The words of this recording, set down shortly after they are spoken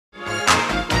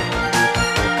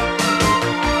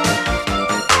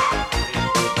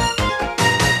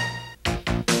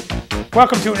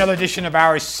Welcome to another edition of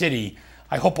Our City.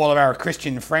 I hope all of our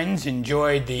Christian friends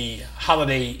enjoyed the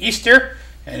holiday Easter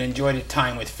and enjoyed a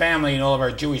time with family, and all of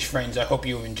our Jewish friends, I hope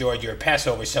you enjoyed your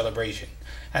Passover celebration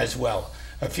as well.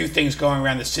 A few things going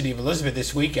around the city of Elizabeth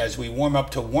this week as we warm up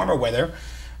to warmer weather.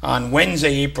 On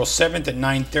Wednesday, April 7th at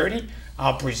 9:30,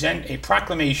 I'll present a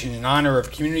proclamation in honor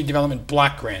of Community Development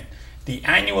Block Grant, the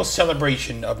annual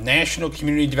celebration of National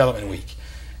Community Development Week.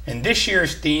 And this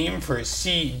year's theme for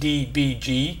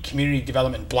CDBG, Community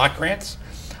Development Block Grants,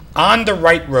 On the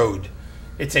Right Road.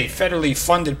 It's a federally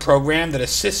funded program that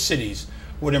assists cities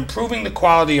with improving the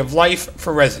quality of life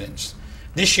for residents.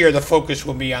 This year, the focus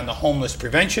will be on the homeless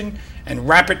prevention and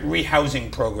rapid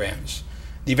rehousing programs.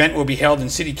 The event will be held in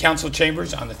City Council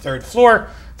chambers on the 3rd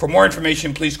floor. For more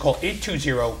information, please call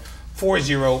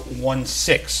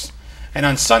 820-4016. And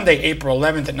on Sunday, April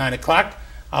 11th at 9 o'clock,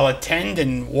 I'll attend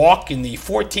and walk in the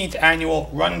 14th annual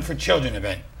Run for Children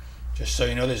event. Just so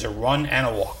you know, there's a run and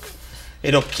a walk.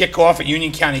 It'll kick off at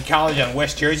Union County College on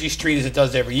West Jersey Street as it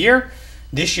does every year.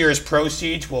 This year's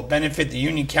proceeds will benefit the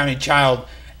Union County Child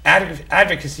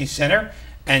Advocacy Center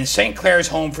and St. Clair's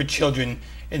Home for Children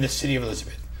in the city of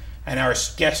Elizabeth. And our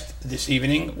guest this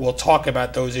evening will talk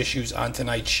about those issues on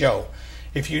tonight's show.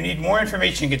 If you need more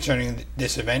information concerning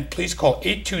this event, please call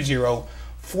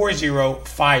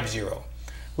 820-4050.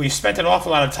 We spent an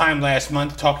awful lot of time last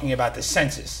month talking about the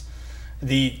census.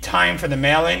 The time for the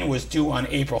mail-in was due on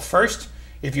April 1st.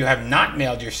 If you have not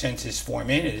mailed your census form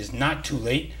in, it is not too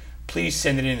late. Please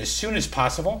send it in as soon as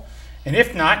possible. And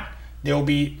if not, there will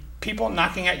be people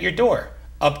knocking at your door.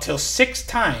 Up till 6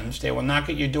 times they will knock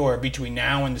at your door between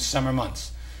now and the summer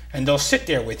months. And they'll sit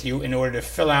there with you in order to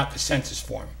fill out the census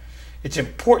form. It's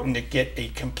important to get a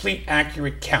complete,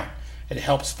 accurate count. It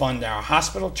helps fund our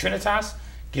hospital, Trinitas,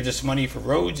 gives us money for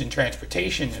roads and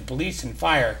transportation and police and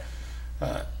fire.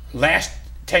 Last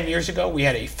 10 years ago, we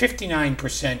had a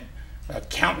 59%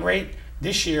 count rate.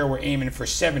 This year, we're aiming for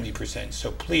 70%,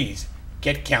 so please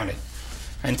get counted.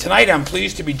 And tonight, I'm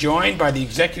pleased to be joined by the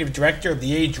Executive Director of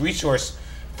the AIDS Resource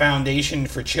Foundation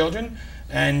for Children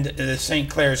and the St.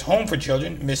 Clair's Home for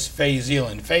Children, Miss Faye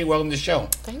Zeeland. Faye, welcome to the show.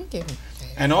 Thank you.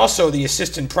 And also the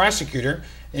Assistant Prosecutor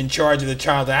in charge of the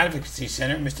Child Advocacy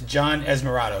Center, Mr. John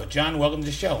Esmerado. John, welcome to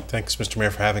the show. Thanks, Mr.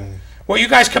 Mayor, for having me. Well, you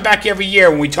guys come back every year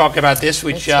when we talk about this,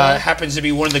 which right. happens to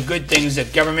be one of the good things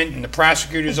that government and the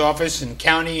prosecutor's office and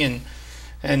county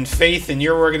and Faith and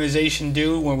your organization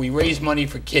do when we raise money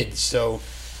for kids. So,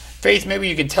 Faith, maybe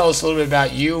you could tell us a little bit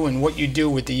about you and what you do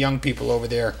with the young people over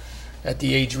there at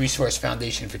the AIDS Resource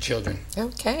Foundation for Children.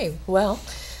 Okay, well,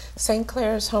 St.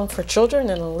 Clair's Home for Children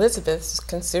in Elizabeth is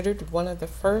considered one of the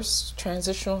first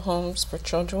transitional homes for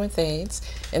children with AIDS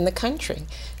in the country.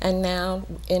 And now,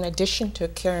 in addition to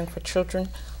caring for children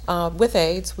with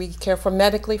AIDS, we care for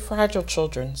medically fragile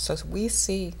children. So we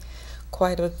see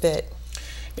quite a bit.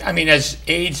 I mean, as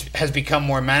AIDS has become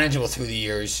more manageable through the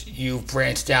years, you've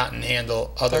branched out and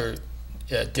handle other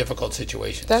difficult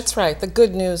situations. That's right. The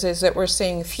good news is that we're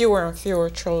seeing fewer and fewer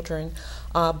children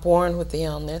born with the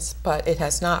illness, but it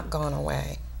has not gone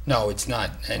away. No, it's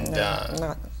not. And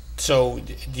not. So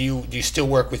do you still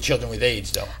work with children with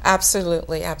AIDS, though?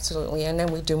 Absolutely, absolutely. And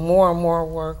then we do more and more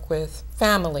work with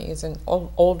families and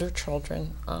older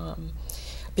children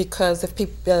because if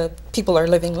people are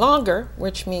living longer,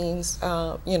 which means,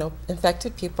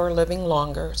 infected people are living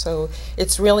longer. So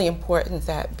it's really important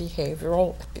that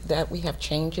that we have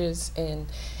changes in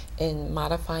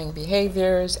modifying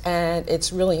behaviors, and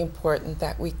it's really important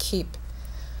that we keep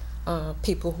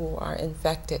people who are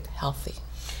infected healthy.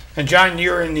 And John,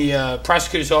 you're in the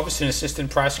prosecutor's office, an assistant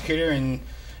prosecutor, and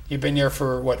you've been there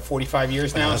for, what, 45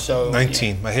 years now?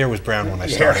 19. Yeah. My hair was brown when I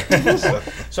started.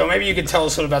 So maybe you could tell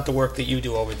us a little about the work that you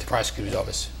do over at the prosecutor's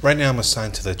office. Right now I'm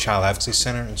assigned to the Child Advocacy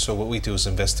Center, and so what we do is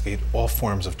investigate all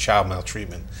forms of child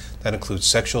maltreatment. That includes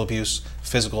sexual abuse,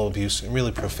 physical abuse, and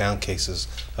really profound cases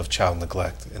of child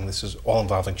neglect. And this is all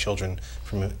involving children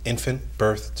from infant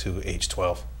birth to age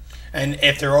 12. And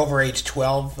if they're over age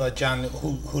 12, John,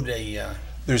 who do they...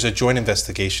 There's a joint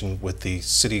investigation with the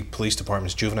City Police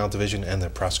Department's Juvenile Division and the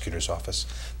Prosecutor's Office.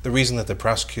 The reason that the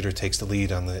prosecutor takes the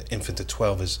lead on the infant to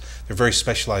 12 is there are very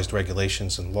specialized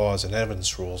regulations and laws and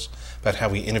evidence rules about how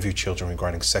we interview children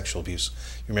regarding sexual abuse.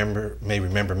 You may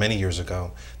remember many years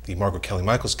ago the Margaret Kelly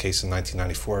Michaels case in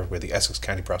 1994 where the Essex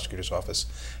County Prosecutor's Office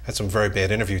had some very bad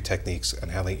interview techniques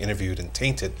and how they interviewed and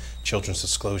tainted children's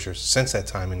disclosures. Since that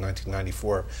time in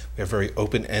 1994, we have very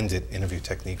open-ended interview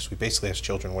techniques. We basically ask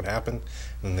children what happened,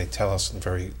 and they tell us in a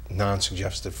very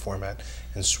non-suggestive format.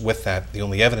 And with that, the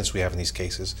only evidence we have in these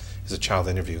cases is a child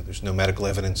interview. There's no medical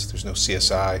evidence, there's no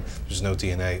CSI, there's no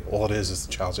DNA. All it is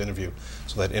the child's interview.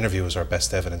 So that interview is our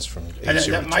best evidence from age 0 to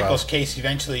 12. And Michael's case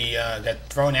eventually got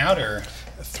thrown out, or?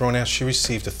 Thrown out. She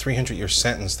received a 300-year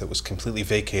sentence that was completely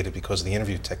vacated because of the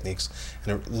interview techniques,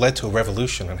 and it led to a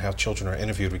revolution on how children are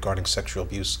interviewed regarding sexual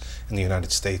abuse in the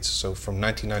United States. So from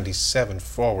 1997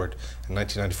 forward and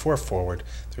 1994 forward,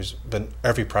 there's been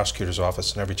every prosecutor's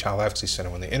office and every child advocacy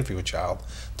center, when they interview a child,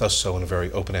 does so in a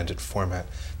very open-ended format.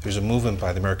 There's a movement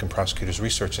by the American Prosecutors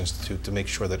Research Institute to make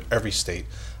sure that every state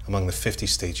among the 50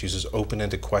 states uses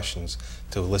open-ended questions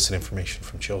to elicit information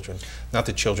from children. Not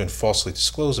that children falsely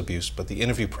disclose abuse, but the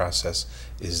interview process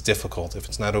is difficult. If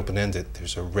it's not open-ended,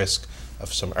 there's a risk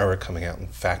of some error coming out in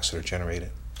facts that are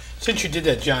generated. Since you did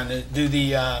that, John,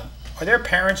 are there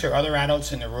parents or other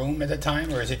adults in the room at the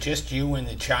time, or is it just you and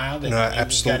the child? No,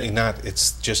 absolutely not.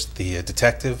 It's just the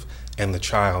detective and the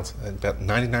child. About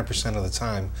 99% of the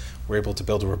time, we're able to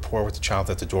build a rapport with the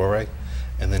child at the doorway,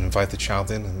 and then invite the child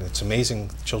in. And it's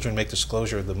amazing. Children make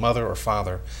disclosure. The mother or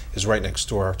father is right next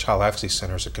door. Our child advocacy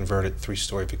center is a converted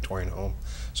 3-story Victorian home.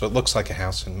 So it looks like a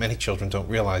house, and many children don't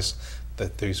realize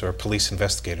that these are police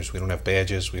investigators. We don't have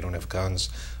badges. We don't have guns.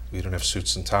 We don't have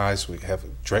suits and ties. We have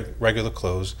regular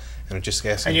clothes, and are just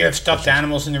asking. And you have stuffed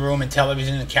animals in the room, and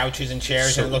television, and couches, and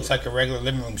chairs, so and it looks like a regular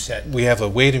living room set. We have a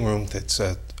waiting room that's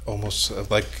almost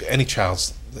like any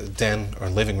child's den or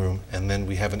living room, and then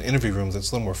we have an interview room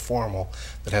that's a little more formal,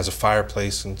 that has a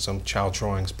fireplace and some child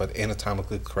drawings, but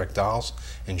anatomically correct dolls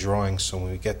and drawings. So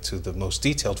when we get to the most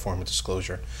detailed form of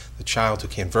disclosure, the child who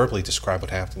can't verbally describe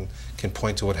what happened can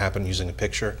point to what happened using a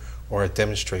picture, or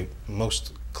demonstrate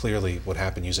most clearly what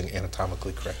happened using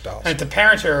anatomically correct dolls. And if the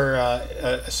parents are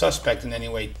a suspect in any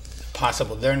way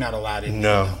possible, they're not allowed in?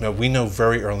 No. We know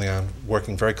very early on,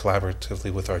 working very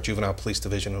collaboratively with our Juvenile Police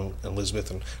Division in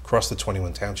Elizabeth and across the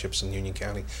 21 townships in Union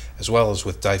County, as well as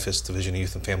with DYFS, Division of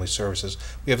Youth and Family Services.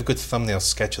 We have a good thumbnail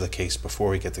sketch of the case before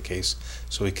we get the case,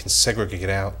 so we can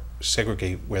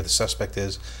segregate where the suspect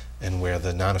is and where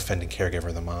the non-offending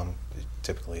caregiver, the mom,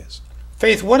 typically is.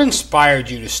 Faith, what inspired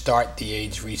you to start the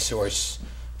AIDS Resource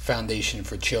Foundation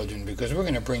for Children? Because we're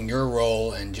going to bring your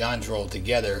role and John's role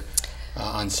together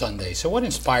on Sunday. So what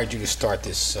inspired you to start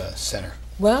this center?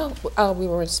 Well, we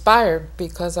were inspired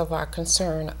because of our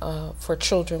concern for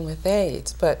children with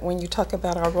AIDS. But when you talk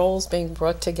about our roles being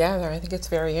brought together, I think it's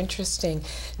very interesting.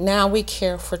 Now we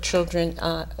care for children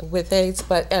with AIDS,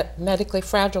 but medically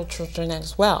fragile children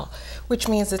as well, which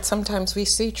means that sometimes we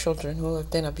see children who have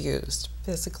been abused,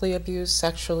 physically abused,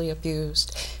 sexually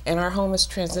abused, and our home is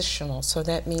transitional. So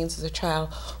that means the child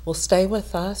will stay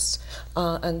with us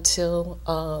until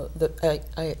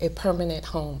a permanent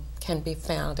home can be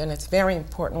found. And it's very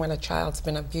important when a child's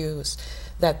been abused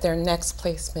that their next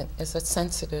placement is a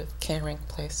sensitive, caring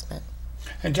placement.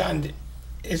 And John,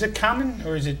 is it common,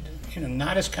 or is it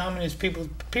not as common as people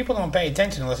don't pay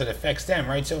attention unless it affects them,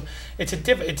 right? So it's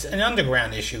an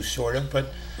underground issue, sort of, but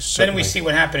certainly. Then we see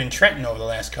what happened in Trenton over the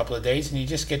last couple of days, and you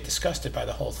just get disgusted by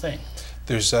the whole thing.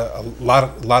 There's a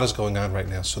lot is going on right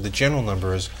now. So the general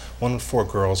number is 1 in 4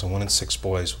 girls and 1 in 6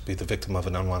 boys will be the victim of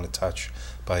an unwanted touch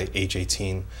by age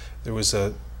 18. There was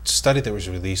a study that was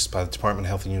released by the Department of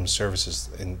Health and Human Services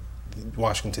in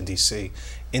Washington, D.C.,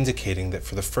 indicating that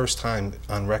for the first time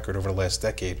on record over the last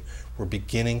decade, we're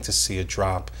beginning to see a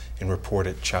drop in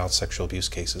reported child sexual abuse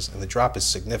cases. And the drop is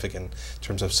significant in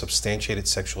terms of substantiated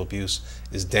sexual abuse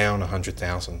is down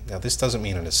 100,000. Now, this doesn't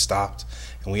mean it has stopped.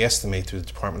 And we estimate through the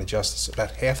Department of Justice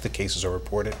about half the cases are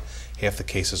reported, half the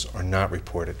cases are not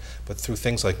reported. But through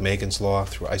things like Megan's Law,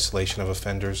 through isolation of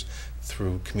offenders,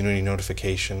 through community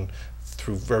notification,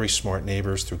 through very smart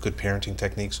neighbors, through good parenting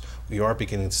techniques, we are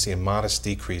beginning to see a modest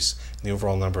decrease in the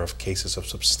overall number of cases of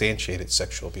substantiated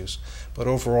sexual abuse. But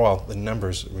overall, the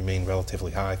numbers remain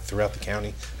relatively high throughout the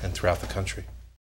county and throughout the country.